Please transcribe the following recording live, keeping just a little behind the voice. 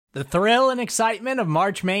The thrill and excitement of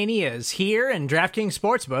March Mania is here, and DraftKings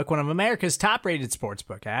Sportsbook, one of America's top-rated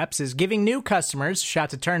sportsbook apps, is giving new customers a shot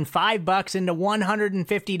to turn $5 into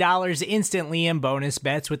 $150 instantly in bonus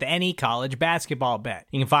bets with any college basketball bet.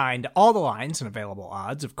 You can find all the lines and available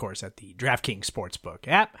odds, of course, at the DraftKings Sportsbook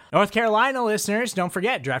app. North Carolina listeners, don't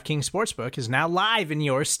forget, DraftKings Sportsbook is now live in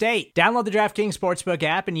your state. Download the DraftKings Sportsbook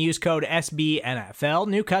app and use code SBNFL.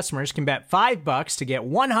 New customers can bet $5 to get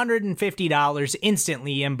 $150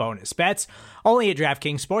 instantly in bonus bets, only at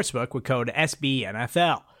DraftKings Sportsbook with code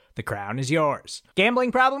SBNFL. The crown is yours.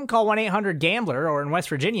 Gambling problem? Call 1-800-GAMBLER, or in West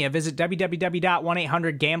Virginia, visit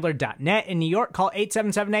www.1800gambler.net. In New York, call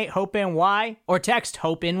 877-8-HOPE-NY or text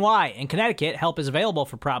HOPE-NY. In Connecticut, help is available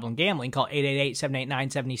for problem gambling. Call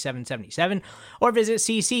 888-789-7777 or visit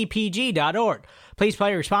ccpg.org. Please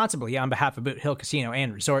play responsibly on behalf of Boot Hill Casino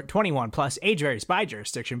and Resort. 21 plus, age varies by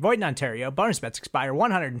jurisdiction. Void in Ontario. Bonus bets expire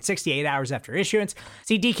 168 hours after issuance.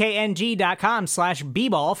 See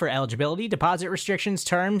dkng.com/bball for eligibility, deposit restrictions,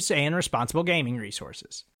 terms, and responsible gaming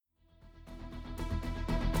resources.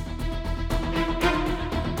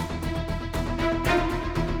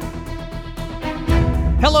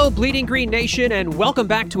 Hello, Bleeding Green Nation, and welcome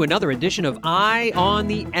back to another edition of Eye on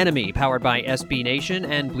the Enemy, powered by SBNation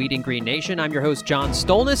and Bleeding Green Nation. I'm your host, John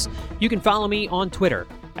Stolnis. You can follow me on Twitter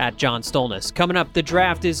at John Stolnis. Coming up, the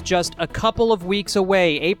draft is just a couple of weeks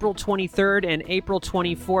away, April 23rd and April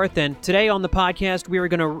 24th. And today on the podcast, we are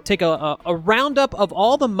going to take a roundup of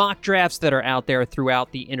all the mock drafts that are out there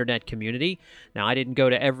throughout the internet community. Now, I didn't go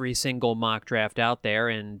to every single mock draft out there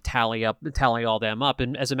and tally all them up.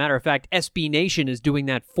 And as a matter of fact, SBNation is doing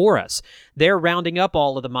that for us. They're rounding up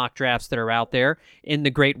all of the mock drafts that are out there in the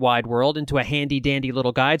great wide world into a handy-dandy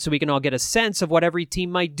little guide so we can all get a sense of what every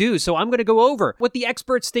team might do. So I'm going to go over what the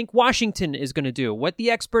experts think Washington is going to do, what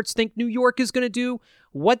the experts think New York is going to do,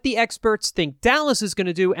 what the experts think Dallas is going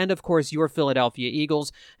to do, and of course your Philadelphia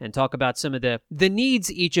Eagles, and talk about some of the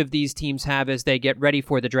needs each of these teams have as they get ready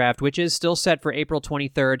for the draft, which is still set for April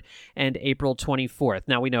 23rd and April 24th.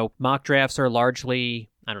 Now we know mock drafts are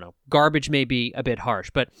largely, garbage may be a bit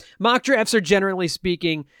harsh, but mock drafts are generally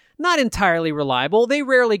speaking not entirely reliable. They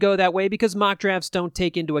rarely go that way because mock drafts don't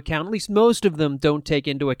take into account, at least most of them don't take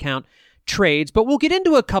into account trades, but we'll get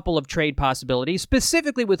into a couple of trade possibilities,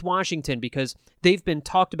 specifically with Washington, because they've been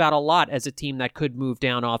talked about a lot as a team that could move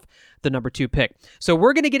down off the number 2 pick. So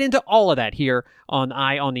we're going to get into all of that here on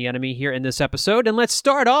Eye on the Enemy here in this episode, and let's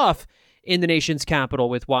start off in the nation's capital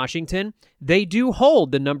with Washington. They do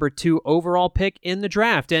hold the number 2 overall pick in the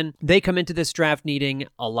draft, and they come into this draft needing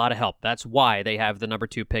a lot of help. That's why they have the number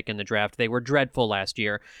 2 pick in the draft. They were dreadful last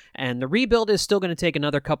year, and the rebuild is still going to take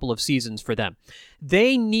another couple of seasons for them.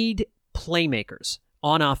 They need playmakers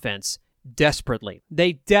on offense desperately.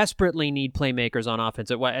 They desperately need playmakers on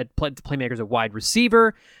offense, playmakers at wide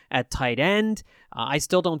receiver, at tight end. I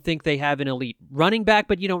still don't think they have an elite running back,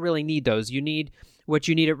 but you don't really need those. What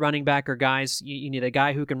you need at running back are guys, you need a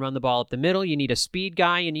guy who can run the ball up the middle, you need a speed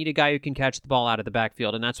guy, you need a guy who can catch the ball out of the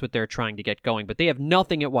backfield, and that's what they're trying to get going. But they have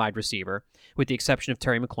nothing at wide receiver, with the exception of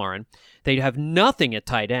Terry McLaurin. They have nothing at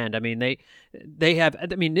tight end.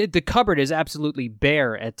 The cupboard is absolutely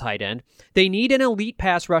bare at tight end. They need an elite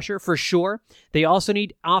pass rusher for sure. They also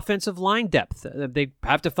need offensive line depth. They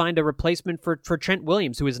have to find a replacement for Trent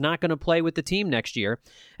Williams, who is not going to play with the team next year.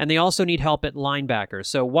 And they also need help at linebacker.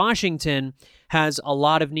 So Washington has a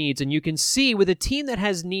lot of needs, and you can see with a team that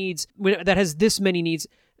has this many needs,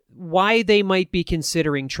 why they might be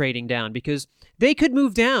considering trading down, because they could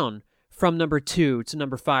move down from number 2 to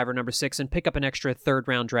number 5 or number 6 and pick up an extra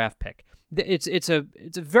 3rd-round draft pick. It's a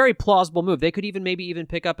very plausible move. They could even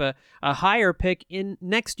pick up a higher pick in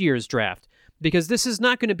next year's draft, because this is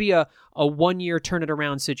not going to be a one-year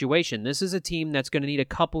turn-it-around situation. This is a team that's going to need a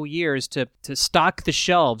couple years to stock the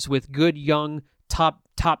shelves with good young top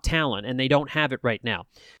talent, and they don't have it right now.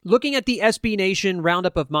 Looking at the SBNation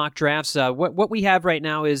roundup of mock drafts, what we have right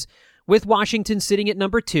now is with Washington sitting at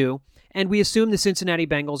number 2, and we assume the Cincinnati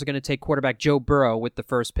Bengals are going to take quarterback Joe Burrow with the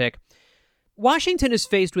first pick. Washington is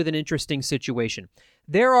faced with an interesting situation.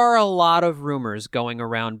 There are a lot of rumors going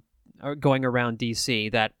around D.C.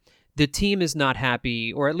 that the team is not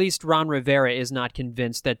happy, or at least Ron Rivera is not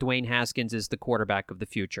convinced that Dwayne Haskins is the quarterback of the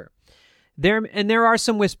future. There are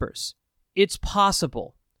some whispers. It's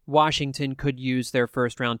possible Washington could use their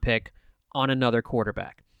 1st-round pick on another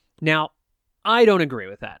quarterback. Now, I don't agree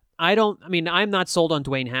with that. I'm not sold on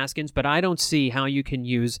Dwayne Haskins, but I don't see how you can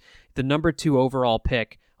use the number 2 overall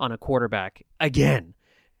pick on a quarterback again.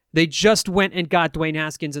 They just went and got Dwayne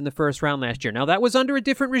Haskins in the 1st round last year. Now, that was under a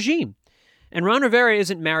different regime. And Ron Rivera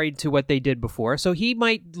isn't married to what they did before, so he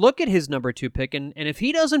might look at his number 2 pick, and if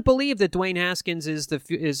he doesn't believe that Dwayne Haskins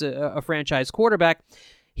is a franchise quarterback,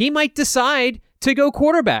 he might decide to go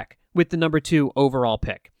quarterback with the number 2 overall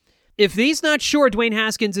pick. If he's not sure Dwayne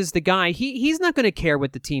Haskins is the guy, he's not going to care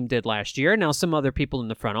what the team did last year. Now, some other people in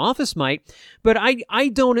the front office might, but I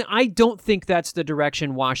don't think that's the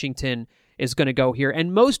direction Washington is going to go here.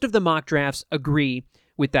 And most of the mock drafts agree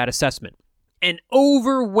with that assessment. An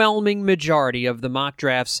overwhelming majority of the mock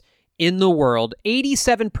drafts in the world,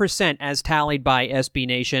 87% as tallied by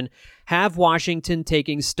SBNation, have Washington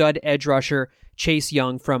taking stud edge rusher Chase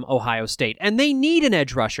Young from Ohio State. And they need an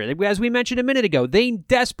edge rusher. As we mentioned a minute ago, they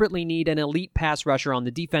desperately need an elite pass rusher on the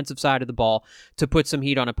defensive side of the ball to put some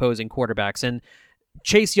heat on opposing quarterbacks. And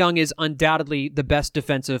Chase Young is undoubtedly the best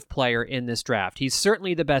defensive player in this draft. He's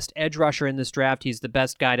certainly the best edge rusher in this draft. He's the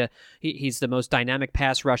best guy he's the most dynamic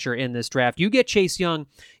pass rusher in this draft. You get Chase Young,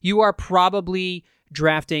 you are probably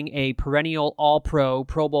drafting a perennial All-Pro,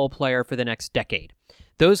 Pro Bowl player for the next decade.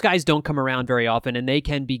 Those guys don't come around very often, and they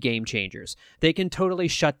can be game changers. They can totally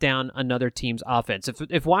shut down another team's offense.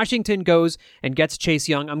 If Washington goes and gets Chase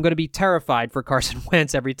Young, I'm going to be terrified for Carson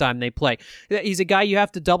Wentz every time they play. He's a guy you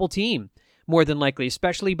have to double team more than likely,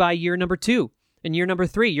 especially by year number 2. In year number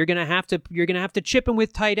 3, you're going to have to chip him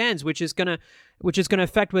with tight ends, which is going to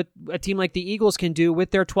affect what a team like the Eagles can do with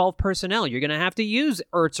their 12 personnel. You're going to have to use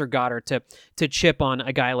Ertz or Goddard to chip on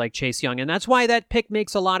a guy like Chase Young, and that's why that pick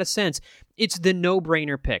makes a lot of sense. It's the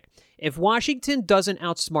no-brainer pick. If Washington doesn't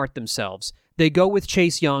outsmart themselves, they go with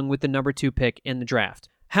Chase Young with the number 2 pick in the draft.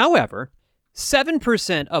 However,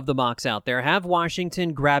 7% of the mocks out there have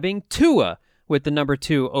Washington grabbing Tua with the number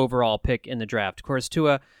 2 overall pick in the draft. Of course,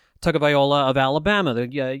 Tua Tagovailoa of Alabama,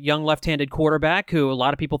 the young left-handed quarterback who a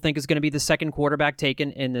lot of people think is going to be the second quarterback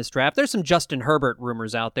taken in this draft. There's some Justin Herbert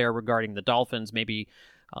rumors out there regarding the Dolphins, maybe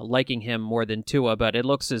liking him more than Tua, but it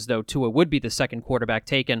looks as though Tua would be the second quarterback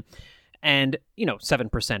taken. And,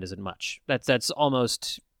 7% isn't much. It's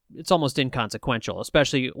almost inconsequential,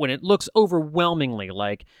 especially when it looks overwhelmingly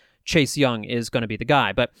like Chase Young is going to be the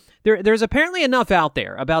guy. But there's apparently enough out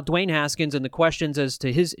there about Dwayne Haskins and the questions as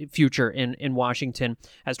to his future in Washington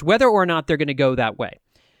as to whether or not they're going to go that way.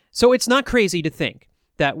 So it's not crazy to think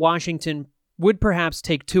that Washington would perhaps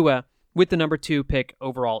take Tua with the number 2 pick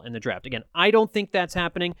overall in the draft. Again, I don't think that's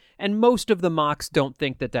happening, and most of the mocks don't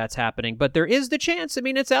think that that's happening, but there is the chance. I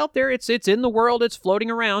mean, it's out there. It's in the world. It's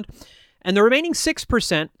floating around. And the remaining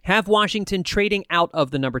 6% have Washington trading out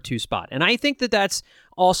of the number 2 spot. And I think that that's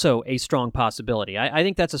also a strong possibility. I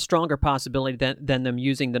think that's a stronger possibility than them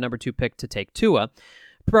using the number 2 pick to take Tua,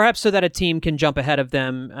 perhaps so that a team can jump ahead of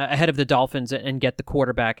the Dolphins, and get the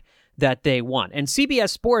quarterback that they want. And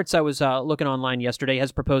CBS Sports, I was looking online yesterday,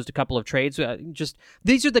 has proposed a couple of trades.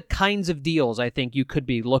 These are the kinds of deals I think you could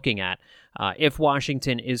be looking at if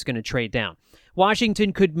Washington is going to trade down.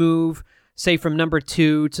 Washington could move, say, from number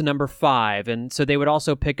 2 to number 5, and so they would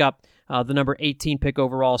also pick up the number 18 pick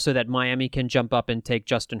overall so that Miami can jump up and take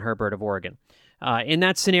Justin Herbert of Oregon. In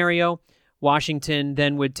that scenario, Washington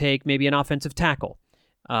then would take maybe an offensive tackle.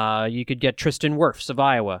 You could get Tristan Wirfs of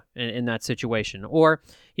Iowa in that situation. Or,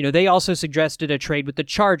 they also suggested a trade with the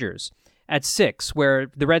Chargers at 6, where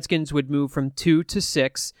the Redskins would move from 2 to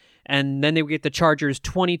 6, and then they would get the Chargers'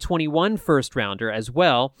 2021 first-rounder as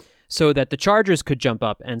well, so that the Chargers could jump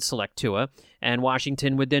up and select Tua, and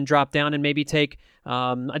Washington would then drop down and maybe take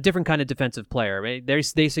a different kind of defensive player.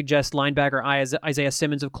 They suggest linebacker Isaiah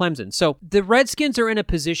Simmons of Clemson. So the Redskins are in a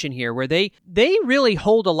position here where they really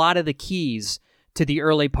hold a lot of the keys to the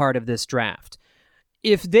early part of this draft.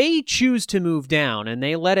 If they choose to move down and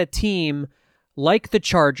they let a team like the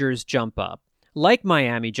Chargers jump up, like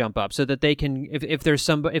Miami jump up, so that they can, if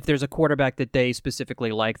there's a quarterback that they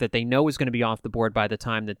specifically like that they know is going to be off the board by the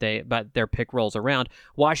time that their pick rolls around,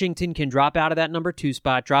 Washington can drop out of that number 2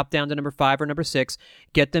 spot, drop down to number 5 or number 6,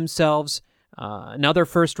 get themselves another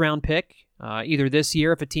first-round pick, either this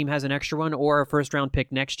year if a team has an extra one, or a first-round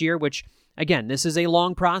pick next year, which, again, this is a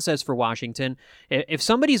long process for Washington. If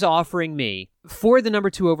somebody's offering me for the number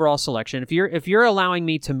 2 overall selection, if you're allowing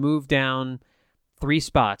me to move down 3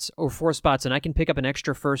 spots or 4 spots and I can pick up an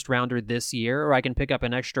extra first-rounder this year, or I can pick up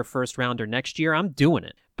an extra first-rounder next year, I'm doing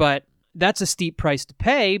it. But that's a steep price to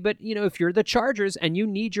pay. But, if you're the Chargers and you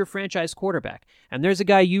need your franchise quarterback, and there's a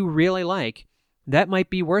guy you really like, that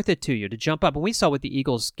might be worth it to you to jump up. And we saw what the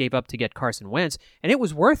Eagles gave up to get Carson Wentz, and it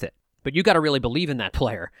was worth it. But you got to really believe in that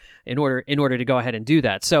player in order to go ahead and do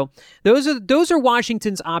that. So those are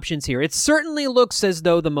Washington's options here. It certainly looks as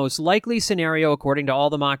though the most likely scenario, according to all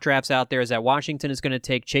the mock drafts out there, is that Washington is going to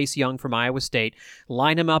take Chase Young from Iowa State,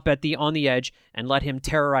 line him up on the edge, and let him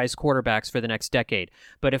terrorize quarterbacks for the next decade.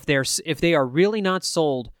 But if they are really not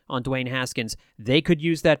sold on Dwayne Haskins, they could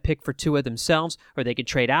use that pick for Tua themselves, or they could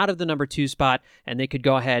trade out of the number 2 spot, and they could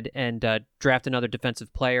go ahead and draft another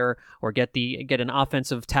defensive player, or get an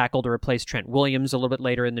offensive tackle to replace Trent Williams a little bit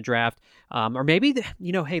later in the draft. Or maybe,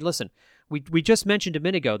 hey, listen, we just mentioned a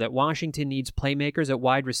minute ago that Washington needs playmakers at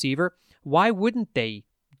wide receiver. Why wouldn't they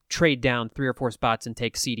trade down 3 or 4 spots and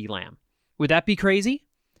take CeeDee Lamb? Would that be crazy?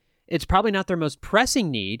 It's probably not their most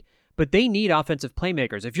pressing need, but they need offensive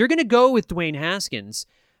playmakers. If you're going to go with Dwayne Haskins,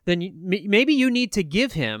 then maybe you need to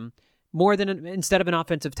give him more than instead of an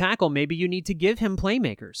offensive tackle, maybe you need to give him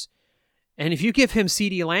playmakers. And if you give him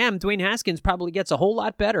CeeDee Lamb, Dwayne Haskins probably gets a whole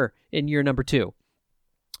lot better in year number 2.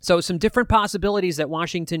 So some different possibilities that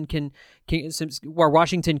Washington can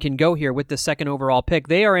go here with the second overall pick.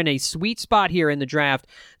 They are in a sweet spot here in the draft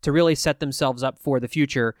to really set themselves up for the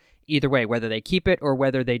future either way, whether they keep it or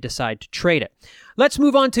whether they decide to trade it. Let's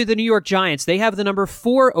move on to the New York Giants. They have the number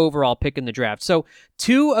 4 overall pick in the draft. So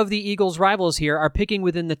 2 of the Eagles' rivals here are picking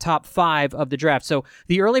within the top 5 of the draft. So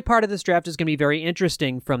the early part of this draft is going to be very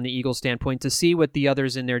interesting from the Eagles' standpoint to see what the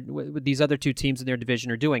others with these other 2 teams in their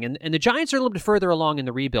division are doing. And the Giants are a little bit further along in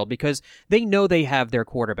the rebuild because they know they have their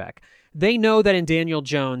quarterback. They know that in Daniel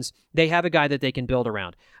Jones, they have a guy that they can build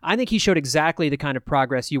around. I think he showed exactly the kind of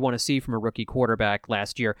progress you want to see from a rookie quarterback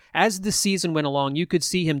last year. As the season went along, you could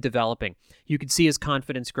see him developing. You could see his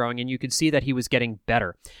confidence growing, and you could see that he was getting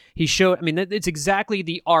better. It's exactly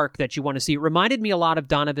the arc that you want to see. It reminded me a lot of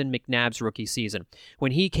Donovan McNabb's rookie season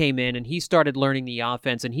when he came in and he started learning the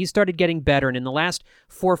offense and he started getting better. And in the last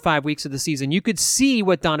 4 or 5 weeks of the season, you could see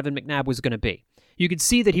what Donovan McNabb was going to be. You could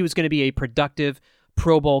see that he was going to be a productive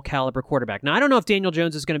Pro Bowl caliber quarterback. Now, I don't know if Daniel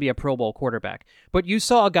Jones is going to be a Pro Bowl quarterback, but you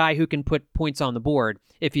saw a guy who can put points on the board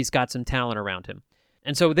if he's got some talent around him.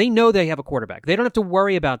 And so they know they have a quarterback. They don't have to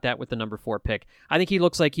worry about that with the number 4 pick. I think he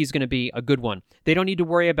looks like he's going to be a good one. They don't need to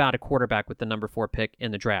worry about a quarterback with the number 4 pick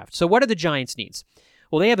in the draft. So what are the Giants' needs?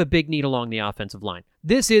 Well, they have a big need along the offensive line.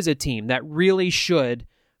 This is a team that really should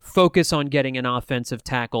focus on getting an offensive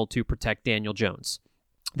tackle to protect Daniel Jones.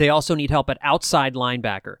 They also need help at outside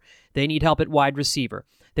linebacker. They need help at wide receiver.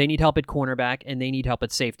 They need help at cornerback, and they need help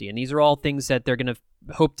at safety. And these are all things that they're going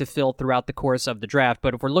to hope to fill throughout the course of the draft.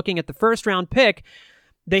 But if we're looking at the first-round pick,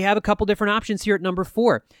 they have a couple different options here at number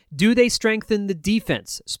 4. Do they strengthen the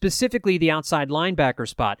defense, specifically the outside linebacker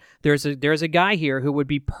spot? There's a guy here who would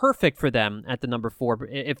be perfect for them at the number 4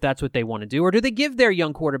 if that's what they want to do. Or do they give their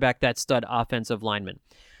young quarterback that stud offensive lineman?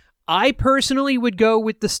 I personally would go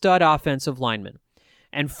with the stud offensive lineman.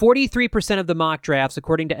 And 43% of the mock drafts,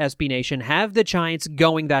 according to SBNation, have the Giants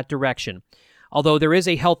going that direction, although there is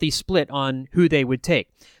a healthy split on who they would take.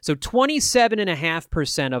 So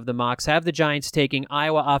 27.5% of the mocks have the Giants taking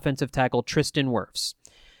Iowa offensive tackle Tristan Wirfs,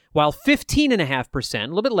 while 15.5%, a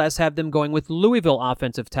little bit less, have them going with Louisville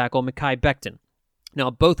offensive tackle Mekhi Becton. Now,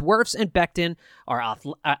 both Wirfs and Becton are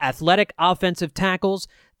athletic offensive tackles.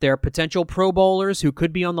 They're potential Pro Bowlers who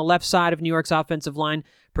could be on the left side of New York's offensive line,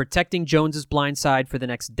 protecting Jones's blind side for the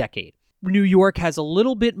next decade. New York has a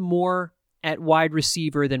little bit more at wide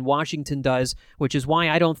receiver than Washington does, which is why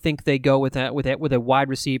I don't think they go with a wide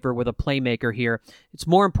receiver, with a playmaker here. It's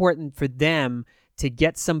more important for them to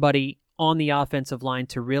get somebody on the offensive line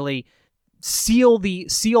to really seal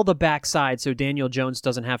the backside so Daniel Jones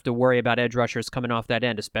doesn't have to worry about edge rushers coming off that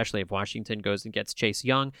end, especially if Washington goes and gets Chase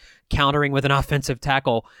Young. Countering with an offensive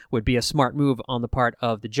tackle would be a smart move on the part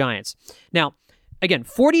of the Giants. Now, again,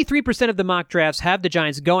 43% of the mock drafts have the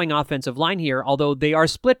Giants going offensive line here, although they are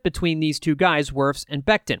split between these 2 guys, Wirfs and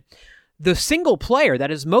Becton. The single player that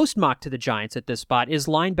is most mocked to the Giants at this spot is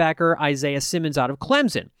linebacker Isaiah Simmons out of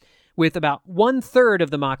Clemson, with about 1/3 of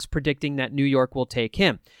the mocks predicting that New York will take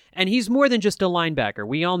him. And he's more than just a linebacker.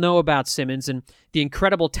 We all know about Simmons and the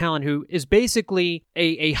incredible talent who is basically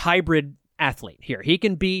a hybrid athlete here. He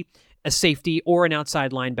can be a safety or an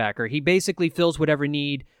outside linebacker. He basically fills whatever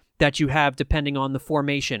need that you have depending on the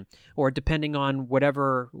formation or depending on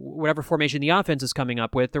whatever formation the offense is coming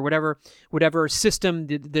up with or whatever system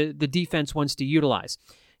the defense wants to utilize.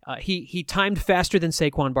 He timed faster than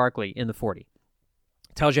Saquon Barkley in the 40.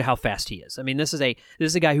 Tells you how fast he is. I mean, this is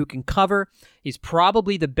a guy who can cover. He's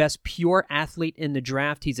probably the best pure athlete in the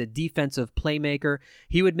draft. He's a defensive playmaker.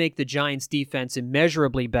 He would make the Giants' defense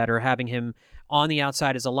immeasurably better having him on the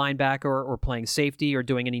outside as a linebacker or playing safety or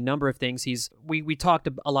doing any number of things. We talk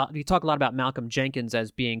a lot about Malcolm Jenkins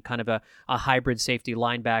as being kind of a hybrid safety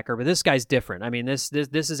linebacker, but this guy's different. I mean, this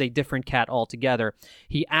is a different cat altogether.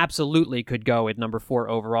 He absolutely could go at number 4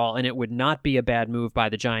 overall, and it would not be a bad move by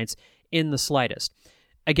the Giants in the slightest.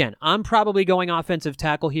 Again, I'm probably going offensive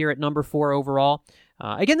tackle here at number 4 overall.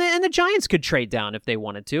 And the Giants could trade down if they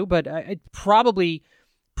wanted to, but it probably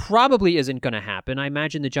isn't going to happen. I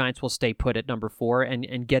imagine the Giants will stay put at number 4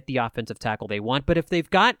 and get the offensive tackle they want. But if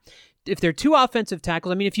they're 2 offensive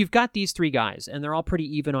tackles, I mean, if you've got these 3 guys and they're all pretty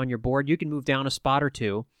even on your board, you can move down a spot or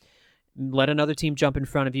 2, let another team jump in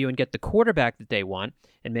front of you and get the quarterback that they want,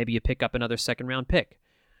 and maybe you pick up another second-round pick.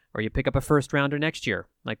 Or you pick up a first-rounder next year,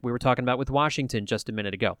 like we were talking about with Washington just a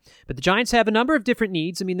minute ago. But the Giants have a number of different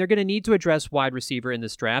needs. I mean, they're going to need to address wide receiver in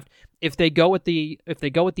this draft. If they go with the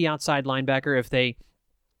outside linebacker, if they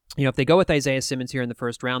go with Isaiah Simmons here in the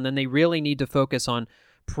first round, then they really need to focus on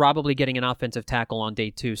probably getting an offensive tackle on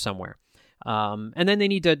day 2 somewhere. And then they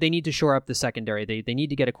need to shore up the secondary. They need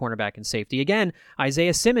to get a cornerback and safety. Again,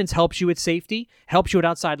 Isaiah Simmons helps you at safety, helps you at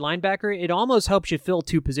outside linebacker. It almost helps you fill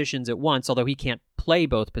 2 positions at once, although he can't play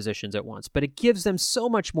both positions at once. But it gives them so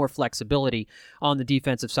much more flexibility on the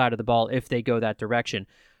defensive side of the ball if they go that direction.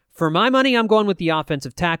 For my money, I'm going with the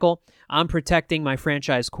offensive tackle. I'm protecting my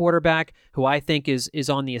franchise quarterback, who I think is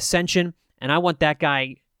on the ascension, and I want that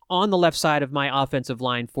guy on the left side of my offensive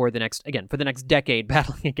line for the next decade,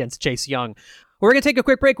 battling against Chase Young. We're going to take a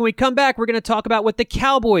quick break. When we come back, we're going to talk about what the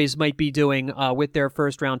Cowboys might be doing with their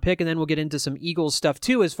first-round pick, and then we'll get into some Eagles stuff,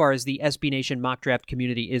 too, as far as the SBNation mock draft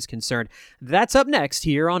community is concerned. That's up next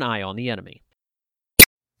here on Eye on the Enemy.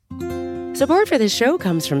 Support for this show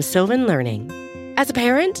comes from Sylvan Learning. As a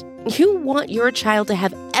parent, you want your child to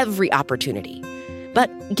have every opportunity, but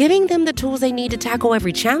giving them the tools they need to tackle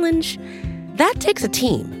every challenge, that takes a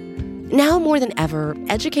team. Now more than ever,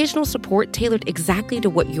 educational support tailored exactly to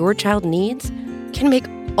what your child needs can make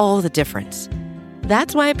all the difference.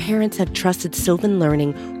 That's why parents have trusted Sylvan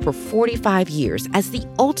Learning for 45 years as the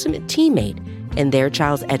ultimate teammate in their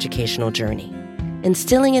child's educational journey,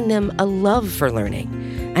 instilling in them a love for learning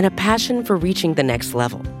and a passion for reaching the next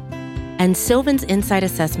level. And Sylvan's Insight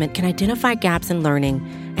Assessment can identify gaps in learning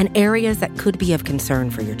and areas that could be of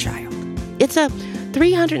concern for your child. It's a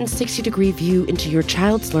 360-degree view into your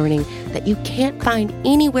child's learning that you can't find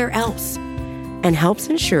anywhere else, and helps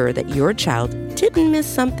ensure that your child didn't miss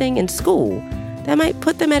something in school that might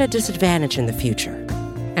put them at a disadvantage in the future.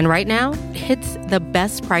 And right now, it's the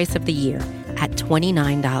best price of the year at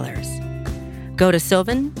 $29. Go to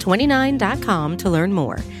sylvan29.com to learn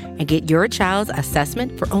more and get your child's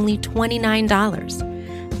assessment for only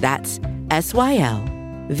 $29. That's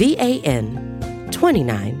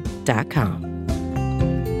SYLVAN29.com.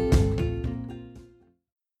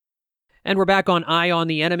 And we're back on Eye on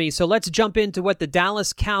the Enemy. So let's jump into what the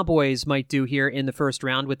Dallas Cowboys might do here in the first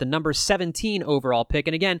round with the number 17 overall pick.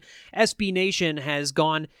 And again, SBNation has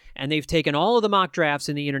gone and they've taken all of the mock drafts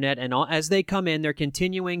in the internet, and as they come in, they're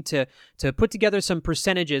continuing to put together some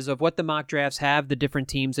percentages of what the mock drafts have the different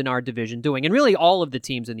teams in our division doing, and really all of the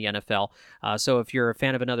teams in the NFL. So if you're a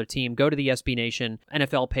fan of another team, go to the SBNation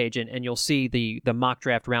NFL page and you'll see the mock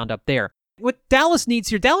draft roundup there. What Dallas needs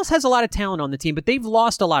here, Dallas has a lot of talent on the team, but they've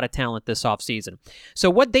lost a lot of talent this offseason. So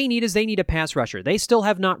what they need is they need a pass rusher. They still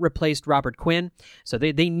have not replaced Robert Quinn, so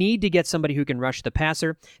they need to get somebody who can rush the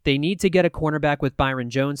passer. They need to get a cornerback with Byron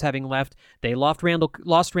Jones having left. They lost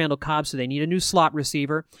Randall Cobb, so they need a new slot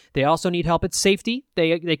receiver. They also need help at safety.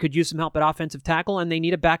 They could use some help at offensive tackle, and they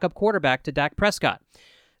need a backup quarterback to Dak Prescott.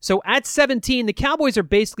 So at 17, the Cowboys are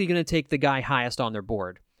basically going to take the guy highest on their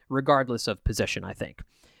board, regardless of position, I think.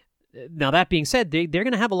 Now, that being said, they're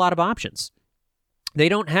going to have a lot of options. They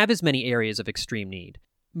don't have as many areas of extreme need.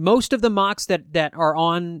 Most of the mocks that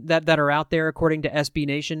are out there, according to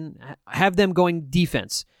SBNation, have them going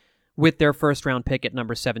defense with their first-round pick at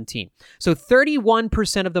number 17. So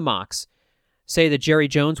 31% of the mocks say that Jerry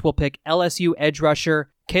Jones will pick LSU edge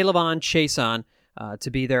rusher K'Lavon Chaisson to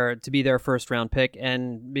be their first-round pick,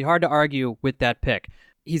 and it'd be hard to argue with that pick.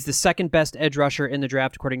 He's the second best edge rusher in the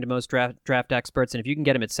draft, according to most draft experts. And if you can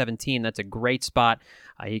get him at 17, that's a great spot.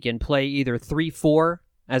 He can play either 3-4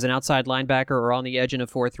 as an outside linebacker or on the edge in a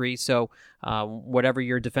 4-3. So whatever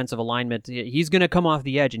your defensive alignment, he's going to come off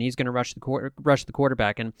the edge and he's going to rush the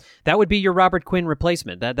quarterback, and that would be your Robert Quinn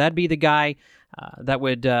replacement. That'd be the guy that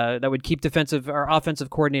would keep defensive or offensive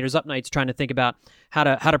coordinators up nights trying to think about how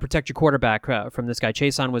to protect your quarterback from this guy.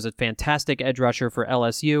 Chason was a fantastic edge rusher for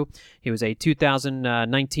LSU. He was a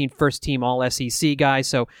 2019 first team All SEC guy.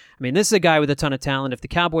 So, I mean, this is a guy with a ton of talent. If the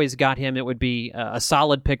Cowboys got him, it would be a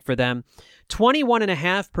solid pick for them.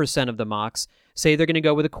 21.5% of the mocks say they're going to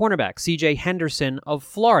go with a cornerback, C.J. Henderson of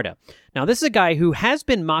Florida. Now, this is a guy who has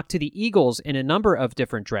been mocked to the Eagles in a number of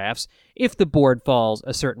different drafts if the board falls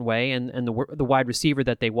a certain way and the wide receiver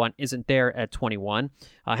that they want isn't there at 21.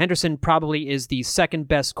 Henderson probably is the second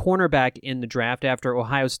best cornerback in the draft after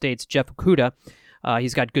Ohio State's Jeff Okudah.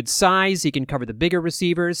 He's got good size. He can cover the bigger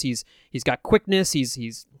receivers. He's got quickness.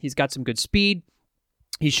 He's got some good speed.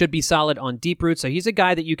 He should be solid on deep routes, so he's a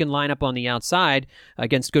guy that you can line up on the outside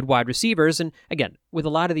against good wide receivers. And again, with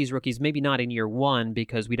a lot of these rookies, maybe not in year one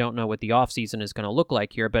because we don't know what the offseason is going to look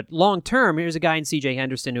like here, but long term, here's a guy in C.J.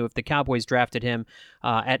 Henderson who, if the Cowboys drafted him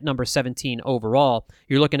at number 17 overall,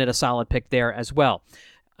 you're looking at a solid pick there as well.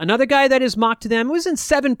 Another guy that is mocked to them, who's in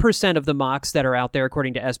 7% of the mocks that are out there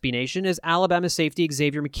according to SBNation, is Alabama safety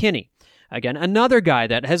Xavier McKinney. Again, another guy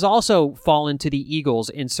that has also fallen to the Eagles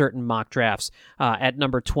in certain mock drafts at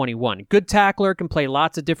number 21. Good tackler, can play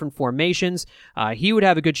lots of different formations. He would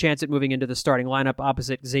have a good chance at moving into the starting lineup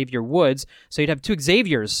opposite Xavier Woods. So you'd have two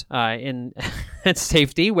Xaviers in at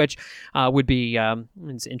safety, which would be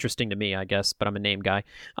it's interesting to me, I guess, but I'm a name guy.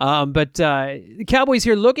 But the Cowboys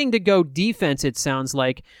here looking to go defense, it sounds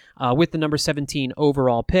like, with the number 17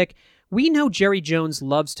 overall pick. We know Jerry Jones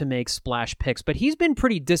loves to make splash picks, but he's been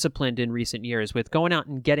pretty disciplined in recent years with going out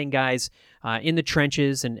and getting guys in the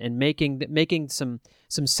trenches and making some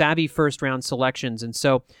savvy first-round selections. And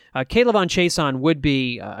so K'Lavon Chaisson would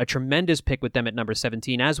be a tremendous pick with them at number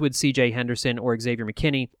 17, as would C.J. Henderson or Xavier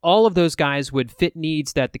McKinney. All of those guys would fit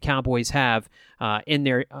needs that the Cowboys have in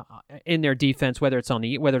their defense, whether it's on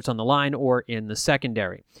the line or in the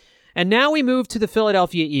secondary. And now we move to the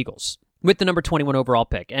Philadelphia Eagles with the number 21 overall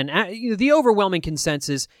pick. And the overwhelming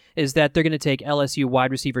consensus is that they're going to take LSU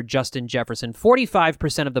wide receiver Justin Jefferson.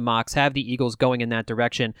 45% of the mocks have the Eagles going in that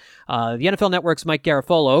direction. The NFL Network's Mike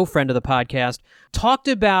Garafolo, friend of the podcast, talked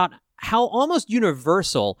about how almost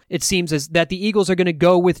universal it seems is that the Eagles are going to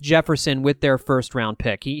go with Jefferson with their first-round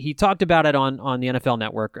pick. He talked about it on the NFL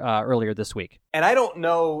Network earlier this week. And I don't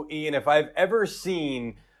know, Ian, if I've ever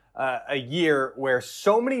seen a year where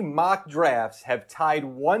so many mock drafts have tied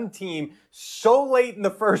one team so late in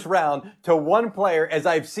the first round to one player as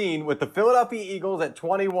I've seen with the Philadelphia Eagles at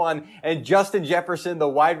 21 and Justin Jefferson, the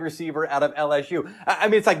wide receiver out of LSU. I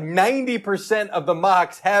mean, it's like 90% of the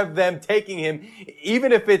mocks have them taking him,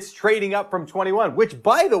 even if it's trading up from 21, which,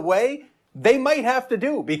 by the way, they might have to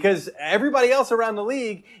do because everybody else around the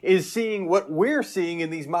league is seeing what we're seeing in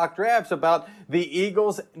these mock drafts about the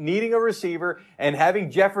Eagles needing a receiver and having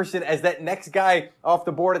Jefferson as that next guy off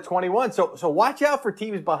the board at 21. So watch out for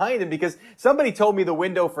teams behind him because somebody told me the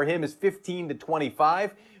window for him is 15 to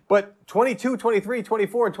 25, but 22, 23,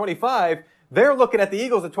 24, and 25, they're looking at the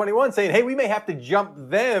Eagles at 21 saying, hey, we may have to jump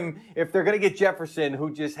them if they're going to get Jefferson,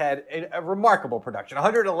 who just had a remarkable production.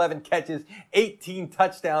 111 catches, 18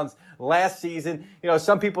 touchdowns last season. You know,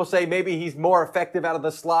 some people say maybe he's more effective out of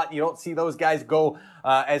the slot. You don't see those guys go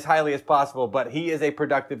as highly as possible, but he is a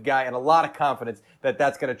productive guy and a lot of confidence that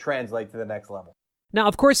that's going to translate to the next level. Now,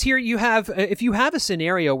 of course, here you have, if you have a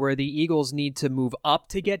scenario where the Eagles need to move up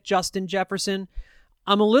to get Justin Jefferson,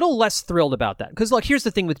 I'm a little less thrilled about that. Because, look, here's the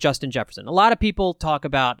thing with Justin Jefferson. A lot of people talk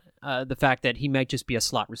about the fact that he might just be a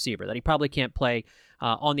slot receiver, that he probably can't play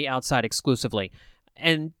on the outside exclusively.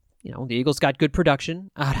 And, you know, the Eagles got good production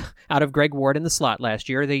out of Greg Ward in the slot last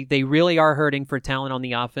year. They really are hurting for talent on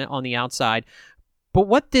the outside. But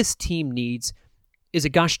what this team needs is a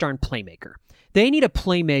gosh darn playmaker. They need a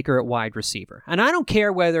playmaker at wide receiver. And I don't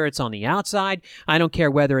care whether it's on the outside. I don't care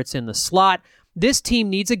whether it's in the slot. This team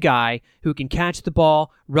needs a guy who can catch the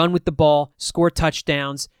ball, run with the ball, score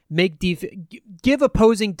touchdowns, give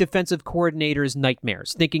opposing defensive coordinators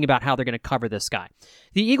nightmares thinking about how they're going to cover this guy.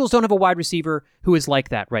 The Eagles don't have a wide receiver who is like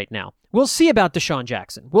that right now. We'll see about Deshaun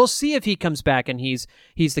Jackson. We'll see if he comes back and he's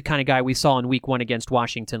the kind of guy we saw in week 1 against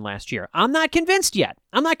Washington last year. I'm not convinced yet.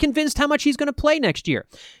 I'm not convinced how much he's going to play next year.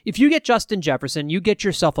 If you get Justin Jefferson, you get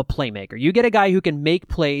yourself a playmaker. You get a guy who can make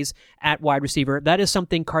plays at wide receiver. That is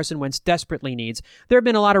something Carson Wentz desperately needs. There have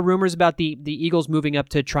been a lot of rumors about the Eagles moving up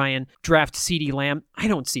to try and draft CeeDee Lamb. I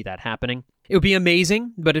don't see that happening. It would be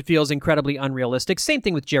amazing, but it feels incredibly unrealistic. Same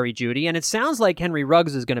thing with Jerry Jeudy, and it sounds like Henry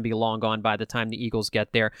Ruggs is going to be long gone by the time the Eagles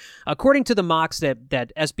get there. According to the mocks that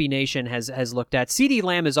SBNation has looked at, CeeDee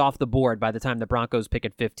Lamb is off the board by the time the Broncos pick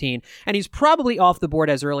at 15, and he's probably off the board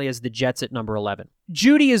as early as the Jets at number 11.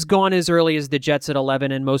 Jeudy is gone as early as the Jets at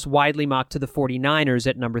 11 and most widely mocked to the 49ers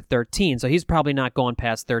at number 13, so he's probably not going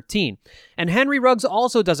past 13. And Henry Ruggs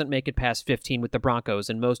also doesn't make it past 15 with the Broncos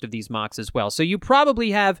in most of these mocks as well. So you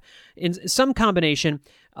probably have in some combination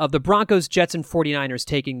of the Broncos, Jets, and 49ers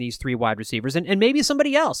taking these three wide receivers, and maybe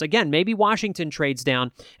somebody else. Again, maybe Washington trades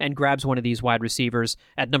down and grabs one of these wide receivers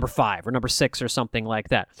at number 5 or number 6 or something like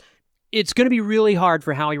that. It's going to be really hard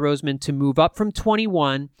for Howie Roseman to move up from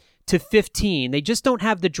 21 to 15. They just don't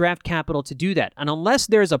have the draft capital to do that. And unless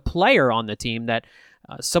there's a player on the team that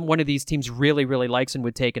one of these teams really, really likes and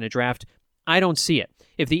would take in a draft, I don't see it.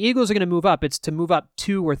 If the Eagles are going to move up, it's to move up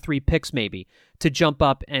 2 or 3 picks maybe to jump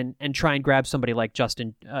up and try and grab somebody like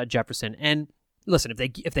Justin Jefferson. And listen,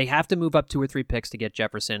 if they have to move up 2 or 3 picks to get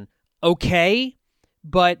Jefferson, okay,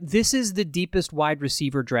 but this is the deepest wide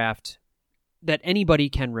receiver draft that anybody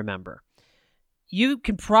can remember. You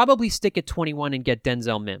can probably stick at 21 and get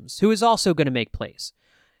Denzel Mims, who is also going to make plays.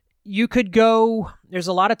 You could go, there's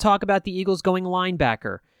a lot of talk about the Eagles going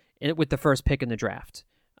linebacker with the first pick in the draft.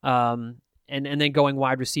 And then going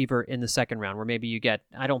wide receiver in the second round, where maybe you get,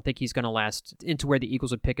 I don't think he's going to last into where the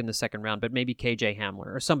Eagles would pick in the second round, but maybe KJ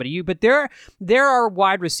Hamler or somebody. But there are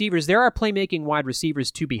wide receivers, there are playmaking wide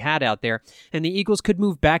receivers to be had out there, and the Eagles could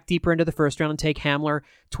move back deeper into the first round and take Hamler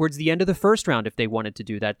towards the end of the first round if they wanted to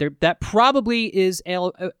do that. That probably is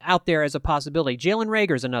out there as a possibility. Jalen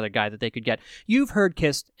Reagor is another guy that they could get. You've heard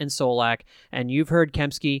Kist and Solak, and you've heard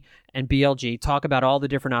Kemsky and BLG talk about all the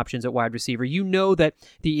different options at wide receiver. You know that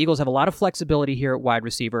the Eagles have a lot of flexibility here at wide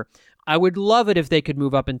receiver. I would love it if they could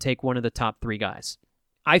move up and take one of the top 3 guys.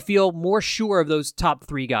 I feel more sure of those top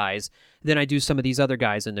 3 guys than I do some of these other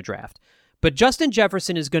guys in the draft. But Justin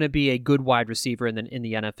Jefferson is going to be a good wide receiver in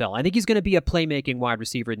the NFL. I think he's going to be a playmaking wide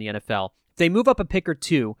receiver in the NFL. If they move up a pick or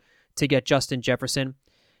 2 to get Justin Jefferson,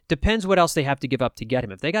 depends what else they have to give up to get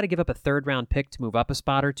him. If they got to give up a 3rd-round pick to move up a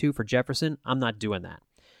spot or 2 for Jefferson, I'm not doing that.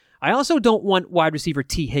 I also don't want wide receiver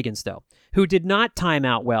T. Higgins, though, who did not time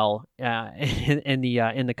out well in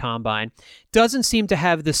the combine. Doesn't seem to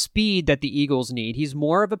have the speed that the Eagles need. He's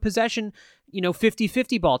more of a possession,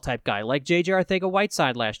 50-50 ball type guy, like J.J.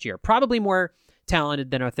 Arcega-Whiteside last year. Probably more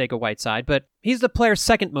talented than Arcega-Whiteside, but he's the player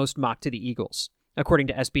second most mocked to the Eagles, according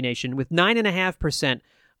to SBNation, with 9.5%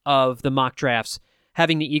 of the mock drafts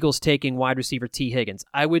having the Eagles taking wide receiver T. Higgins.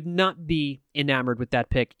 I would not be enamored with that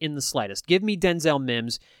pick in the slightest. Give me Denzel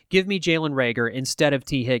Mims, give me Jalen Reagor instead of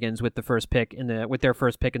T. Higgins with their first pick in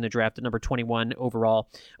the draft at number 21 overall,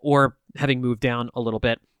 or having moved down a little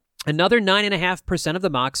bit. Another 9.5% of the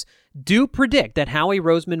mocks do predict that Howie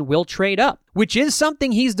Roseman will trade up, which is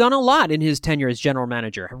something he's done a lot in his tenure as general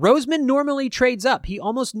manager. Roseman normally trades up. He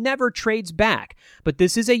almost never trades back. But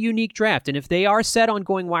this is a unique draft, and if they are set on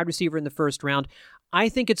going wide receiver in the first round, I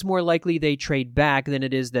think it's more likely they trade back than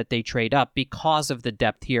it is that they trade up because of the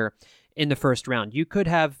depth here in the first round. You could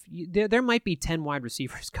have, there might be 10 wide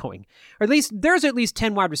receivers going, or there's at least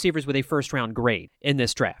 10 wide receivers with a first round grade in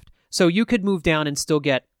this draft. So you could move down and still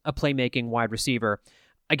get a playmaking wide receiver.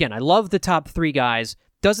 Again, I love the top 3 guys.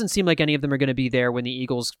 Doesn't seem like any of them are going to be there when the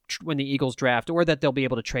Eagles draft, or that they'll be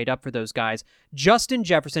able to trade up for those guys. Justin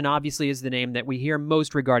Jefferson obviously is the name that we hear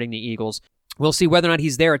most regarding the Eagles. We'll see whether or not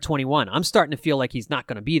he's there at 21. I'm starting to feel like he's not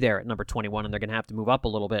going to be there at number 21, and they're going to have to move up a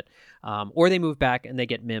little bit, or they move back and they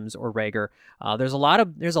get Mims or Reagor. There's a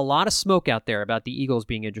lot of smoke out there about the Eagles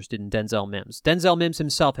being interested in Denzel Mims. Denzel Mims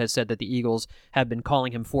himself has said that the Eagles have been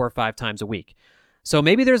calling him 4 or 5 times a week. So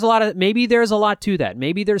maybe there's a lot to that.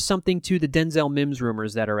 Maybe there's something to the Denzel Mims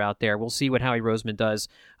rumors that are out there. We'll see what Howie Roseman does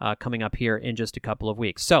coming up here in just a couple of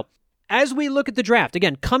weeks. So as we look at the draft,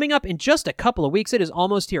 again, coming up in just a couple of weeks, it is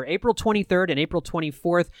almost here, April 23rd and April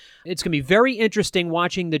 24th. It's going to be very interesting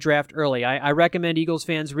watching the draft early. I recommend Eagles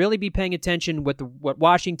fans really be paying attention what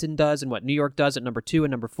Washington does and what New York does at number 2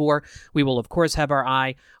 and number 4. We will, of course, have our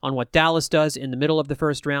eye on what Dallas does in the middle of the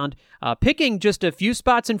first round, picking just a few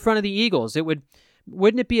spots in front of the Eagles.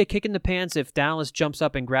 Wouldn't it be a kick in the pants if Dallas jumps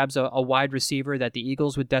up and grabs a wide receiver that the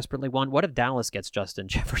Eagles would desperately want? What if Dallas gets Justin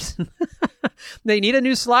Jefferson? They need a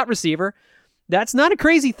new slot receiver. That's not a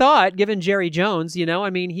crazy thought, given Jerry Jones.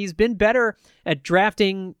 He's been better at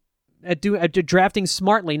drafting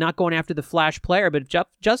smartly, not going after the flash player. But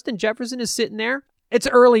Justin Jefferson is sitting there. It's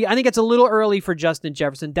early. I think it's a little early for Justin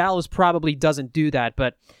Jefferson. Dallas probably doesn't do that,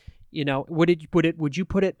 but would you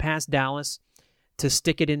put it past Dallas to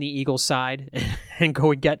stick it in the Eagles' side and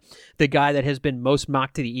go and get the guy that has been most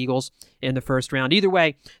mocked to the Eagles in the first round. Either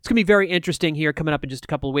way, it's going to be very interesting here coming up in just a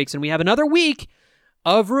couple of weeks. And we have another week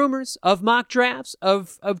of rumors, of mock drafts,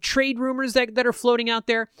 of trade rumors that are floating out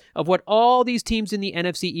there, of what all these teams in the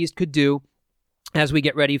NFC East could do as we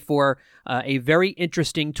get ready for a very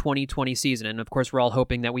interesting 2020 season. And, of course, we're all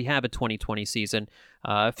hoping that we have a 2020 season.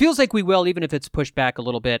 Feels like we will, even if it's pushed back a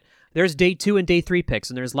little bit. There's day 2 and day 3 picks,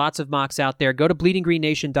 and there's lots of mocks out there. Go to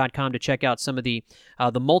bleedinggreennation.com to check out some of the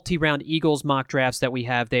multi-round Eagles mock drafts that we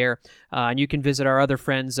have there. And you can visit our other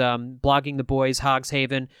friends, Blogging the Boys, Hogs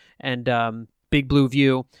Haven, and Big Blue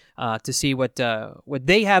View to see what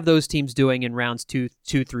they have those teams doing in rounds 2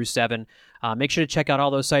 through 7. Make sure to check out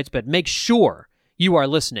all those sites, but make sure you are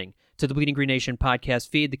listening to the Bleeding Green Nation podcast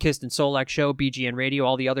feed, the Kist and Solak Show, BGN Radio,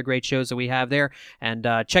 all the other great shows that we have there, and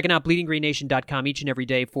checking out bleedinggreennation.com each and every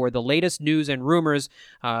day for the latest news and rumors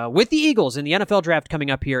with the Eagles in the NFL draft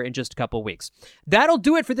coming up here in just a couple of weeks. That'll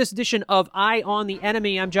do it for this edition of Eye on the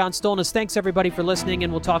Enemy. I'm John Stolnis. Thanks, everybody, for listening,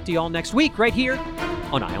 and we'll talk to you all next week right here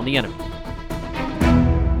on Eye on the Enemy.